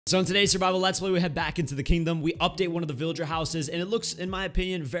So in today's survival let's play, we head back into the kingdom. We update one of the villager houses and it looks, in my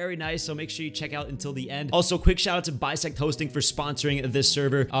opinion, very nice, so make sure you check out until the end. Also, quick shout out to BisectHosting for sponsoring this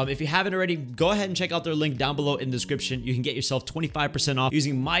server. If you haven't already, go ahead and check out their link down below in the description. You can get yourself 25% off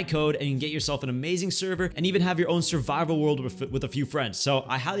using my code, and you can get yourself an amazing server and even have your own survival world with a few friends. So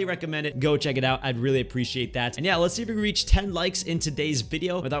I highly recommend it. Go check it out. I'd really appreciate that. And yeah, let's see if we can reach 10 likes in today's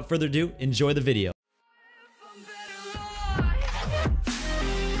video. Without further ado, enjoy the video.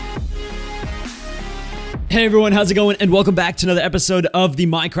 Hey everyone, how's it going? And welcome back to another episode of the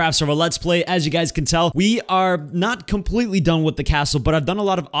Minecraft server Let's Play. As you guys can tell, we are not completely done with the castle, but I've done a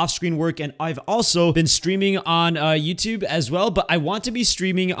lot of off-screen work, and I've also been streaming on YouTube as well, but I want to be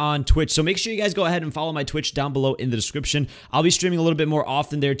streaming on Twitch, so make sure you guys go ahead and follow my Twitch down below in the description. I'll be streaming a little bit more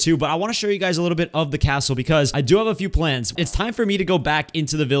often there too, but I want to show you guys a little bit of the castle because I do have a few plans. It's time for me to go back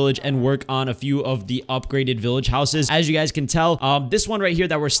into the village and work on a few of the upgraded village houses. As you guys can tell, this one right here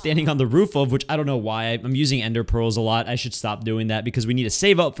that we're standing on the roof of, which I don't know why, I'm using ender pearls a lot. I should stop doing that because we need to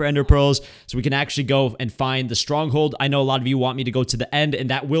save up for ender pearls so we can actually go and find the stronghold. I know a lot of you want me to go to the end, and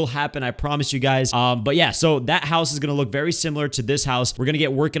that will happen, I promise you guys. But yeah, so that house is going to look very similar to this house. We're going to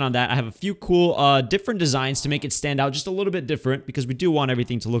get working on that. I have a few cool different designs to make it stand out just a little bit different because we do want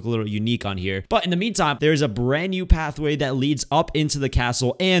everything to look a little unique on here. But in the meantime, there's a brand new pathway that leads up into the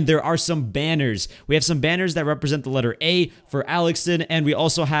castle, and there are some banners. We have some banners that represent the letter A for Alxton, and we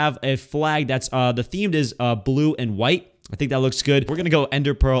also have a flag that's the themed is blue and white. I think that looks good. We're going to go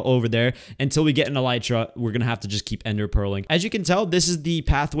ender pearl over there until we get an elytra. We're going to have to just keep ender pearling. As you can tell, this is the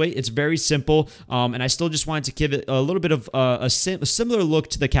pathway. It's very simple. And I still just wanted to give it a little bit of a similar look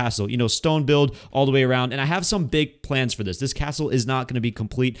to the castle, you know, stone build all the way around. And I have some big plans for this. This castle is not going to be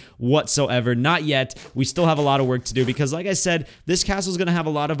complete whatsoever. Not yet. We still have a lot of work to do because, like I said, this castle is going to have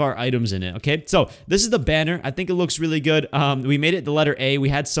a lot of our items in it. Okay. So this is the banner. I think it looks really good. We made it the letter A. We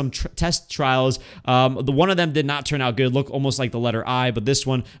had some test trials. The one of them did not turn out good. Look almost like the letter I, but this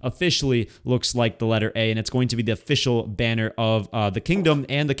one officially looks like the letter A, and it's going to be the official banner of the kingdom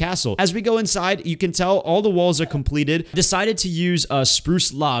and the castle. As we go inside, you can tell all the walls are completed. Decided to use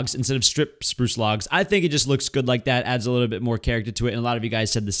spruce logs instead of strip spruce logs. I think it just looks good like that, adds a little bit more character to it, and a lot of you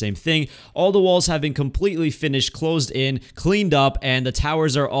guys said the same thing. All the walls have been completely finished, closed in, cleaned up, and the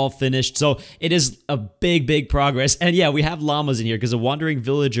towers are all finished, so it is a big progress. And yeah, we have llamas in here because a wandering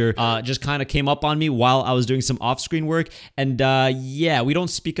villager just kind of came up on me while I was doing some off-screen work. And yeah, we don't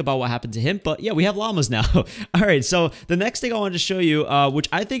speak about what happened to him, but yeah, we have llamas now. All right, so the next thing I wanted to show you, which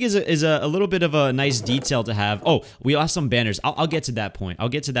I think is a little bit of a nice detail to have. Oh, we have some banners. I'll get to that point. I'll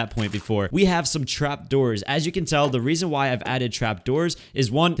get to that point before. We have some trap doors. As you can tell, the reason why I've added trap doors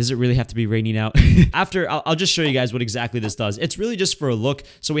is one, does it really have to be raining out? After, I'll just show you guys what exactly this does. It's really just for a look.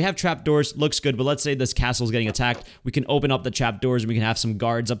 So we have trap doors, looks good, but let's say this castle is getting attacked. We can open up the trap doors and we can have some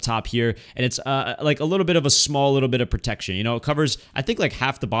guards up top here. And it's like a little bit of a small little bit of protection. You know, it covers, I think, like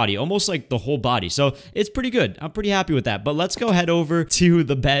half the body, almost like the whole body. So it's pretty good. I'm pretty happy with that. But let's go head over to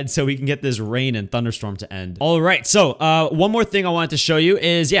the bed so we can get this rain and thunderstorm to end. All right. So one more thing I wanted to show you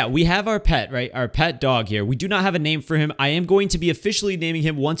is, yeah, we have our pet, right? Our pet dog here. We do not have a name for him. I am going to be officially naming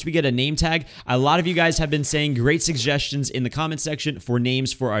him once we get a name tag. A lot of you guys have been saying great suggestions in the comment section for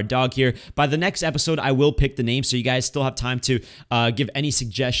names for our dog here. By the next episode, I will pick the name, so you guys still have time to give any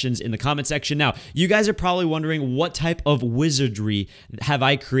suggestions in the comment section. Now, you guys are probably wondering what type of wizardry have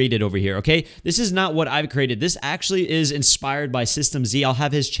I created over here, okay? This is not what I've created. This actually is inspired by System Z. I'll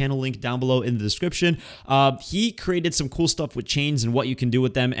have his channel link down below in the description. He created some cool stuff with chains and what you can do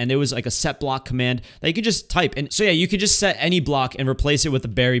with them, and it was like a set block command that you could just type. And so yeah, you could just set any block and replace it with a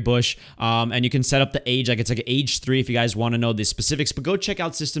berry bush, and you can set up the age, like it's like an age 3 if you guys want to know the specifics, but go check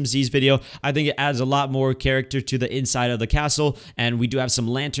out System Z's video. I think it adds a lot more character to the inside of the castle, and we do have some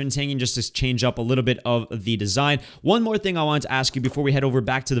lanterns hanging just to change up a little bit of the design. One more thing I wanted to ask you before we head over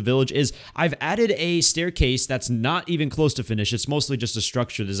back to the village is I've added a staircase that's not even close to finish. It's mostly just a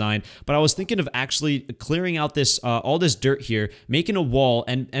structure design, but I was thinking of actually clearing out this all this dirt here, making a wall,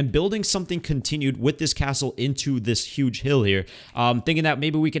 and building something continued with this castle into this huge hill here. Thinking that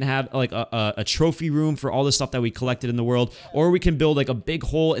maybe we can have like a trophy room for all the stuff that we collected in the world, or we can build like a big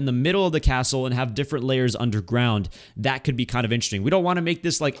hole in the middle of the castle and have different layers underground. That could be kind of interesting. We don't want to make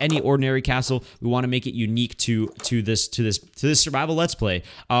this like any ordinary castle. We want to make it unique to to this survival let's play.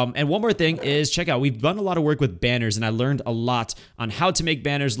 And one more thing is, check out, we've done a lot of work with banners, and I learned a lot on how to make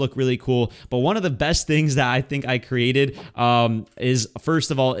banners look really cool. But one of the best things that I think I created is,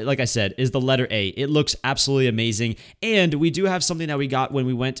 first of all, like I said, is the letter A. It looks absolutely amazing. And we do have something that we got when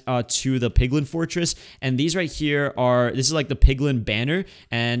we went to the Piglin Fortress, and these right here are, this is like the Piglin banner,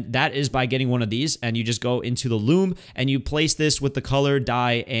 and that is by getting one of these, and you just go into the loom and you place this with the color,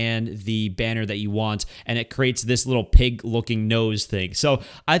 dye, and the banner that you want, and it creates this little pig looking nose thing. So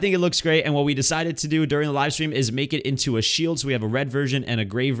I think it looks great, and what we decided to do during the live stream is make it into a shield. So we have a red version and a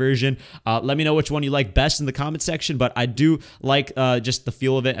gray version. Let me know which one you like best in the comment section, but I do like just the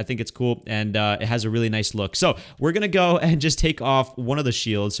feel of it. I think it's cool, and it has a really nice look. So we're gonna go and just take off one of the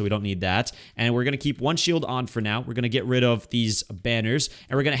shields, so we don't need that, and we're gonna keep one shield on for now. We're gonna get rid of these banners,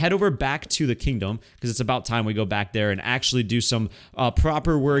 and we're gonna head over back to the kingdom, because it's about time we go back there and actually do some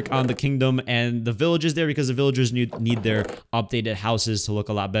proper work on the kingdom and the villages there, because the villagers need their updated houses to look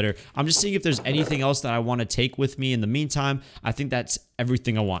a lot better. I'm just seeing if there's anything else that I want to take with me in the meantime. I think that's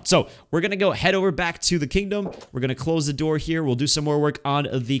everything I want. So we're gonna go head over back to the kingdom. We're gonna close the door here. We'll do some more work on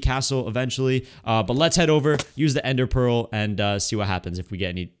the castle eventually, but let's head over, use the ender pearl, and see what happens if we get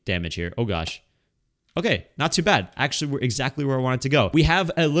any damage here. Oh gosh. Okay, not too bad. Actually, we're exactly where I wanted to go. We have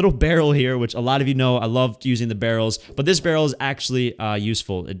a little barrel here, which a lot of you know I love using the barrels, but this barrel is actually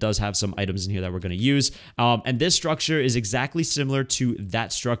useful. It does have some items in here that we're going to use, and this structure is exactly similar to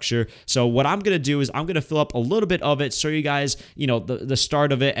that structure. So what I'm going to do is I'm going to fill up a little bit of it, show you guys, you know, the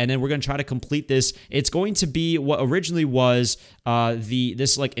start of it, and then we're going to try to complete this. It's going to be what originally was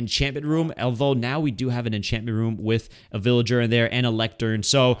this like enchantment room, although now we do have an enchantment room with a villager in there and a lectern.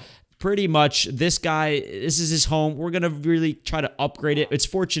 So pretty much this guy, this is his home. We're going to really try to upgrade it. It's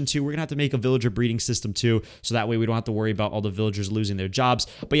fortune too. We're going to have to make a villager breeding system too, so that way we don't have to worry about all the villagers losing their jobs.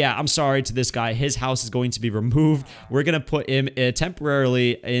 But yeah, I'm sorry to this guy. His house is going to be removed. We're going to put him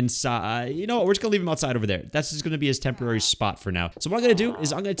temporarily inside. You know what? We're just going to leave him outside over there. That's just going to be his temporary spot for now. So what I'm going to do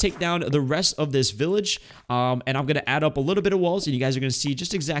is I'm going to take down the rest of this village, and I'm going to add up a little bit of walls, and you guys are going to see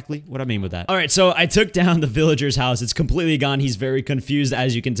just exactly what I mean with that. All right, so I took down the villager's house. It's completely gone. He's very confused,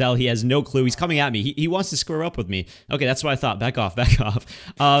 as you can tell. He has no clue. He's coming at me. He wants to square up with me. Okay, that's what I thought. Back off, back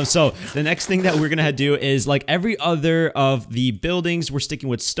off. So the next thing that we're gonna do is, like every other of the buildings, we're sticking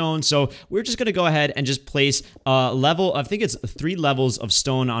with stone. So we're just gonna go ahead and just place a level, I think it's 3 levels of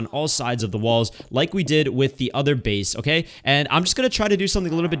stone on all sides of the walls, like we did with the other base, okay? And I'm just gonna try to do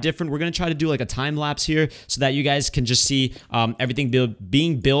something a little bit different. We're gonna try to do like a time lapse here, so that you guys can just see everything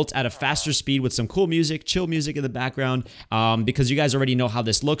being built at a faster speed with some cool music, chill music in the background, because you guys already know how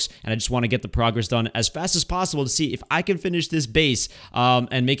this looks, and I just want to get the progress done as fast as possible to see if I can finish this base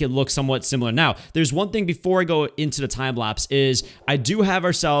and make it look somewhat similar. Now, there's one thing before I go into the time lapse is I do have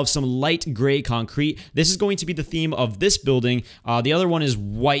ourselves some light gray concrete. This is going to be the theme of this building. The other one is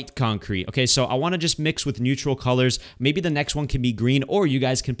white concrete. Okay, so I want to just mix with neutral colors. Maybe the next one can be green, or you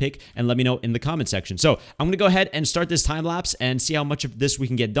guys can pick and let me know in the comment section. So I'm going to go ahead and start this time lapse and see how much of this we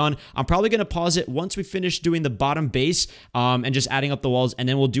can get done. I'm probably going to pause it once we finish doing the bottom base and just adding up the walls, and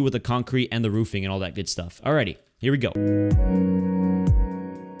then we'll do with the concrete and the roofing and all that good stuff. Alrighty, here we go.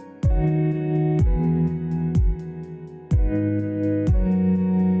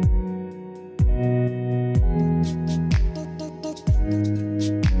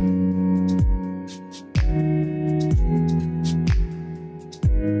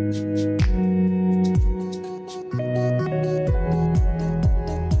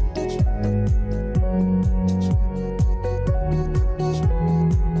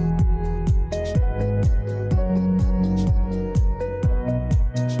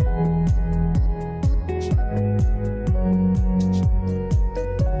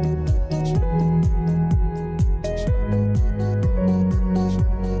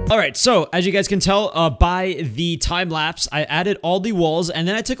 Alright, so as you guys can tell by the time lapse, I added all the walls, and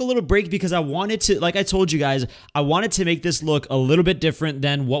then I took a little break because I wanted to, like I told you guys, I wanted to make this look a little bit different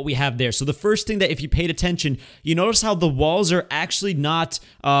than what we have there. So the first thing that, if you paid attention, you notice how the walls are actually not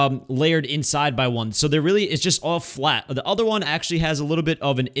layered inside by one. So they're really, it's just all flat. The other one actually has a little bit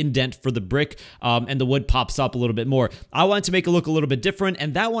of an indent for the brick, and the wood pops up a little bit more. I wanted to make it look a little bit different,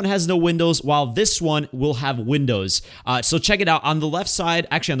 and that one has no windows, while this one will have windows. So check it out. On the left side,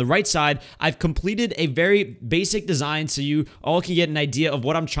 actually on the right side, I've completed a very basic design so you all can get an idea of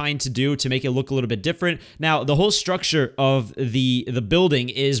what I'm trying to do to make it look a little bit different. Now, the whole structure of the building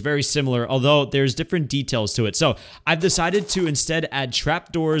is very similar, although there's different details to it. So I've decided to instead add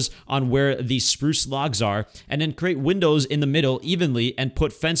trapdoors on where the spruce logs are, and then create windows in the middle evenly and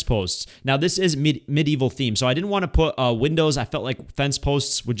put fence posts. Now, this is medieval theme, so I didn't want to put windows. I felt like fence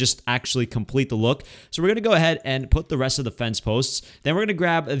posts would just actually complete the look. So we're going to go ahead and put the rest of the fence posts. Then we're going to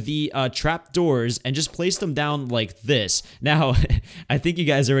grab the trap doors and just place them down like this. Now, I think you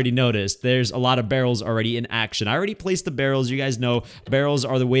guys already noticed there's a lot of barrels already in action. I already placed the barrels. You guys know barrels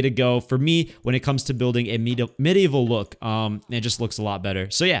are the way to go for me when it comes to building a medieval look. It just looks a lot better.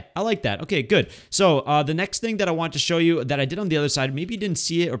 So yeah, I like that. Okay, good. So the next thing that I want to show you that I did on the other side, maybe you didn't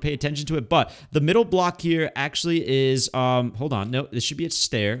see it or pay attention to it, but the middle block here actually is, hold on, no, this should be a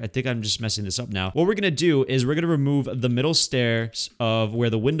stair. I think I'm just messing this up now. What we're going to do is we're going to remove the middle stairs of where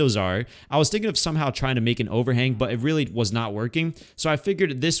the windows are. I was thinking of somehow trying to make an overhang, but it really was not working. So I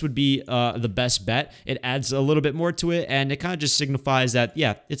figured this would be the best bet. It adds a little bit more to it, and it kind of just signifies that,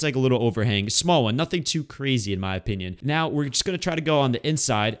 yeah, it's like a little overhang. Small one, nothing too crazy in my opinion. Now, we're just going to try to go on the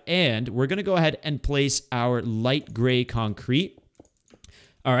inside, and we're going to go ahead and place our light gray concrete.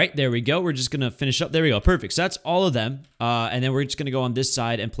 All right, there we go. We're just going to finish up. There we go. Perfect. So that's all of them. And then we're just going to go on this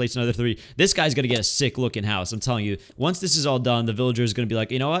side and place another 3. This guy's going to get a sick looking house. I'm telling you, once this is all done, the villager is going to be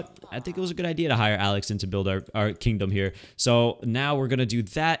like, you know what? I think it was a good idea to hire Alxton to build our kingdom here. So now we're going to do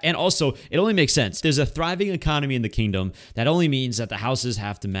that. And also, it only makes sense. There's a thriving economy in the kingdom. That only means that the houses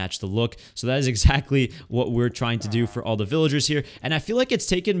have to match the look. So that is exactly what we're trying to do for all the villagers here. And I feel like it's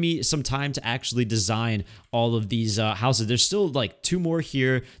taken me some time to actually design all of these houses. There's still like 2 more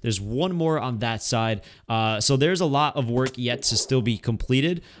here. There's 1 more on that side. So there's a lot of work yet to still be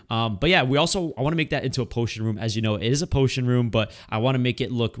completed. But yeah, I want to make that into a potion room. As you know, it is a potion room, but I want to make it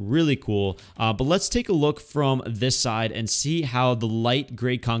look really cool. But let's take a look from this side and see how the light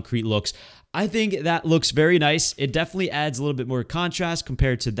gray concrete looks. I think that looks very nice. It definitely adds a little bit more contrast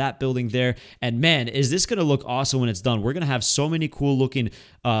compared to that building there. And man, is this going to look awesome when it's done. We're going to have so many cool looking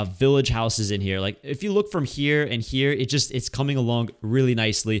village houses in here. Like if you look from here and here, it's coming along really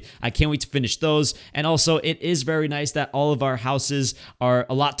nicely. I can't wait to finish those. And also it is very nice that all of our houses are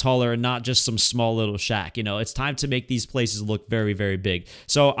a lot taller and not just some small little shack. You know, it's time to make these places look very, very big.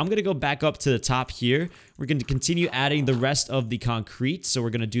 So I'm going to go back up to the top here. We're going to continue adding the rest of the concrete. So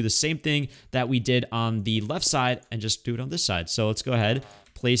we're going to do the same thing that we did on the left side and just do it on this side. So let's go ahead,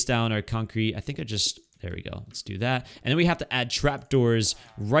 place down our concrete. I think there we go. Let's do that. And then we have to add trapdoors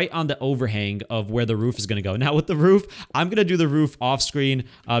right on the overhang of where the roof is going to go. Now with the roof, I'm going to do the roof off screen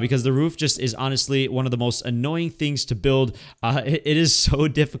because the roof just is honestly one of the most annoying things to build. It is so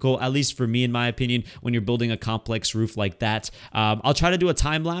difficult, at least for me, in my opinion, when you're building a complex roof like that. I'll try to do a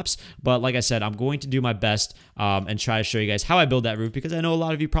time lapse, but like I said, I'm going to do my best and try to show you guys how I build that roof because I know a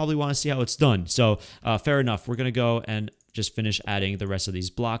lot of you probably want to see how it's done. So fair enough. We're going to go and just finish adding the rest of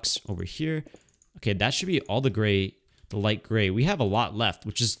these blocks over here. Okay, that should be all the light gray. We have a lot left,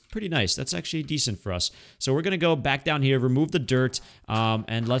 which is pretty nice. That's actually decent for us. So we're going to go back down here, remove the dirt,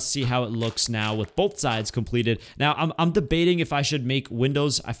 and let's see how it looks now with both sides completed. Now, I'm debating if I should make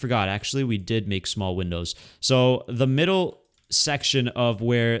windows. I forgot. Actually, we did make small windows. So the middle section of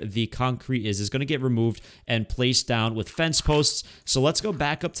where the concrete is going to get removed and placed down with fence posts. So let's go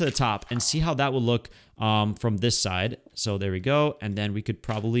back up to the top and see how that will look from this side. So there we go. And then we could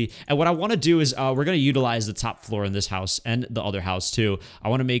probably, and what I want to do is we're going to utilize the top floor in this house and the other house too. I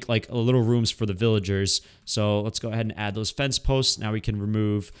want to make like little rooms for the villagers. So let's go ahead and add those fence posts. Now we can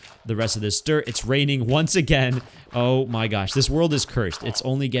remove the rest of this dirt. It's raining once again. Oh my gosh, this world is cursed. It's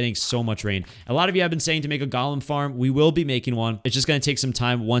only getting so much rain. A lot of you have been saying to make a golem farm. We will be making one. It's just going to take some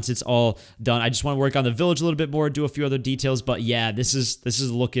time once it's all done. I just want to work on the village a little bit more, do a few other details, but yeah, this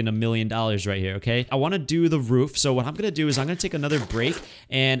is looking $1 million right here, okay? I want to do the roof. So what I'm going to do is I'm going to take another break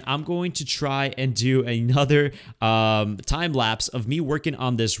and I'm going to try and do another time lapse of me working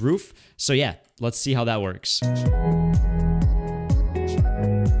on this roof. So yeah, let's see how that works.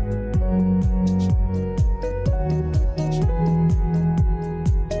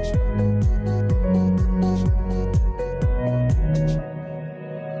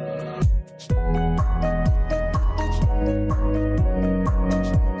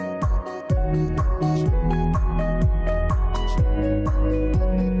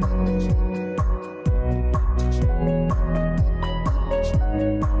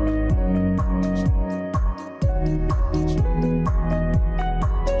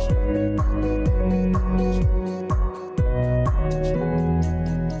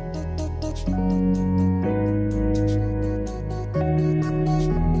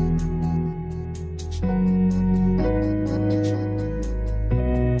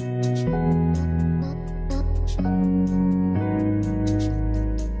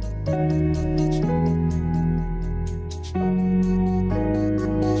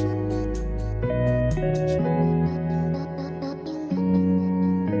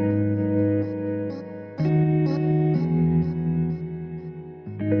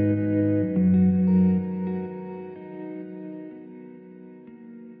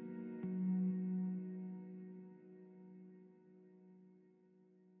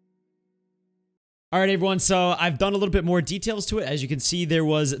 All right, everyone, so I've done a little bit more details to it. As you can see, there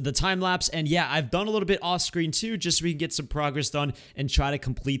was the time lapse, and yeah, I've done a little bit off screen too, just so we can get some progress done and try to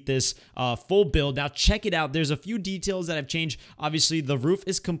complete this full build. Now, check it out. There's a few details that have changed. Obviously, the roof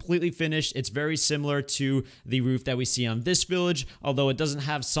is completely finished. It's very similar to the roof that we see on this village, although it doesn't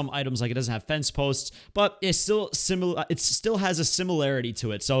have some items, like it doesn't have fence posts, but it's still similar. It still has a similarity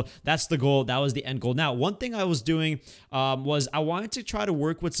to it. So that's the goal. That was the end goal. Now, one thing I was doing was I wanted to try to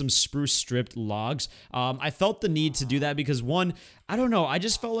work with some spruce stripped logs. I felt the need to do that because, one, I don't know, I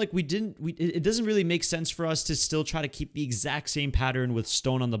just felt like it doesn't really make sense for us to still try to keep the exact same pattern with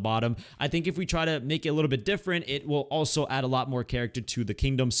stone on the bottom. I think if we try to make it a little bit different, it will also add a lot more character to the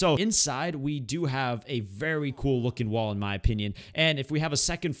kingdom. So inside, we do have a very cool looking wall, in my opinion. And if we have a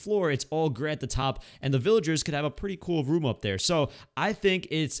second floor, it's all gray at the top, and the villagers could have a pretty cool room up there. So I think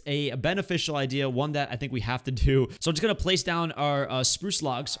it's a beneficial idea, one that I think we have to do. So I'm just going to place down our spruce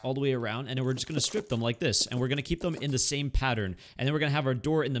logs all the way around, and then we're just going to strip them like this, and we're going to keep them in the same pattern. And then we're going to have our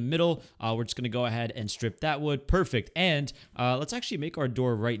door in the middle. We're just going to go ahead and strip that wood. Perfect. And let's actually make our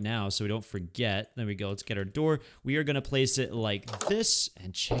door right now so we don't forget. There we go. Let's get our door. We are going to place it like this,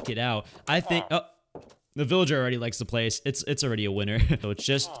 and check it out. I think the villager already likes the place. It's already a winner. So it's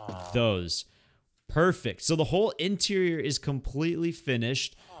just those. Perfect. So the whole interior is completely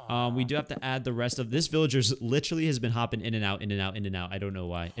finished. We do have to add the rest of this. Villager's literally has been hopping in and out, in and out, in and out. I don't know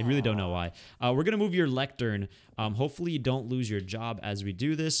why. I really don't know why. We're going to move your lectern. Hopefully you don't lose your job as we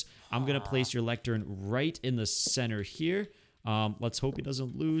do this. I'm going to place your lectern right in the center here. Let's hope he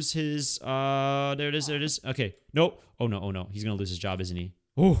doesn't lose his, there it is, there it is. Okay. Nope. Oh no, oh no. He's going to lose his job, isn't he?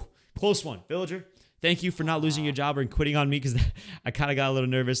 Oh, close one. Villager, thank you for not losing your job or quitting on me, because I kind of got a little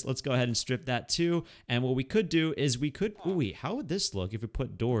nervous. Let's go ahead and strip that too. And what we could do is we could... Ooh, wait, how would this look if we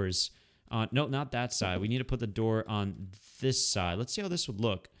put doors on... No, not that side. We need to put the door on this side. Let's see how this would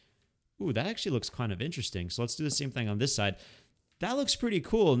look. Ooh, that actually looks kind of interesting. So let's do the same thing on this side. That looks pretty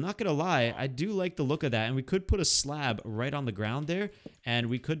cool. Not going to lie, I do like the look of that. And we could put a slab right on the ground there, and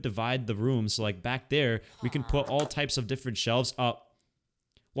we could divide the room. So like back there, we can put all types of different shelves up.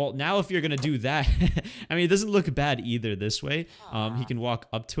 Well, now if you're going to do that, I mean, it doesn't look bad either this way. He can walk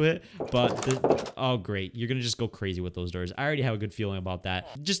up to it, but, oh, great. You're going to just go crazy with those doors. I already have a good feeling about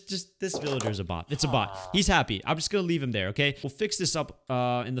that. Just this villager's a bot. It's a bot. He's happy. I'm just going to leave him there, okay? We'll fix this up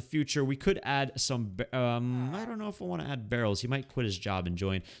in the future. We could add some, I don't know if I want to add barrels. He might quit his job and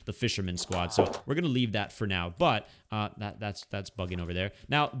join the fisherman squad, so we're going to leave that for now, but that's bugging over there.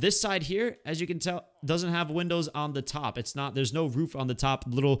 Now, this side here, as you can tell, doesn't have windows on the top. There's no roof on the top,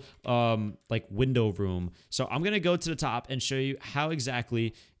 little like window room. So I'm gonna go to the top and show you how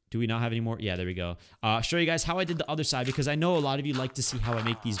exactly... Do we not have any more? Yeah, there we go. Show you guys how I did the other side, because I know a lot of you like to see how I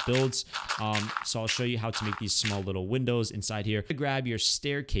make these builds. So I'll show you how to make these small little windows inside here. Grab your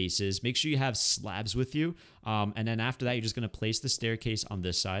staircases. Make sure you have slabs with you. And then after that, you're just going to place the staircase on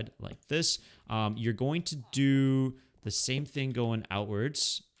this side like this. You're going to do the same thing going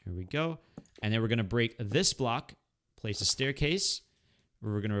outwards. Here we go. And then we're going to break this block, place a staircase.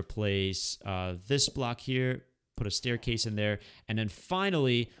 We're going to replace this block here, put a staircase in there. And then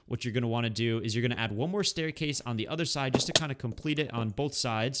finally, what you're going to want to do is you're going to add one more staircase on the other side just to kind of complete it on both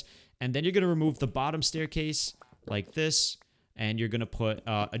sides. And then you're going to remove the bottom staircase like this. And you're going to put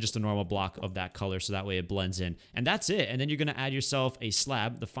just a normal block of that color so that way it blends in. And that's it. And then you're going to add yourself a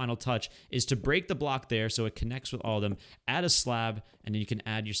slab. The final touch is to break the block there so it connects with all of them. Add a slab, and then you can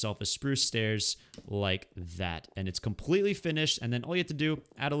add yourself a spruce stairs like that. And it's completely finished. And then all you have to do,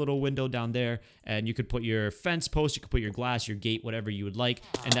 add a little window down there. And you could put your fence post, you could put your glass, your gate, whatever you would like.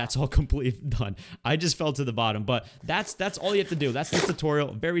 And that's all completely done. I just fell to the bottom. But that's all you have to do. That's the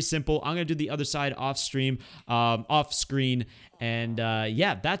tutorial. Very simple. I'm going to do the other side off screen. And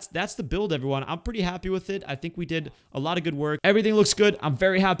yeah, that's the build, everyone. I'm pretty happy with it. I think we did a lot of good work. Everything looks good. I'm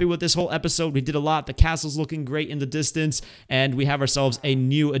very happy with this whole episode. We did a lot. The castle's looking great in the distance, and we have ourselves a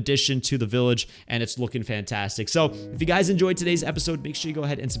new addition to the village, and it's looking fantastic. So if you guys enjoyed today's episode, make sure you go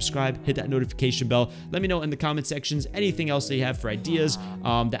ahead and subscribe, hit that notification bell. Let me know in the comment sections anything else that you have for ideas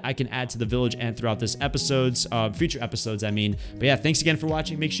that I can add to the village and throughout this episodes, future episodes, I mean. But yeah, thanks again for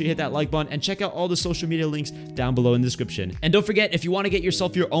watching. Make sure you hit that like button and check out all the social media links down below in the description. And don't forget, if you want to get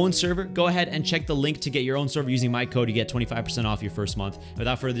yourself your own server, go ahead and check the link to get your own server using my code. You get 25% off your first month.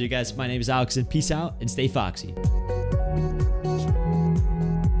 Without further ado, guys, my name is Alxton. Peace out and stay foxy.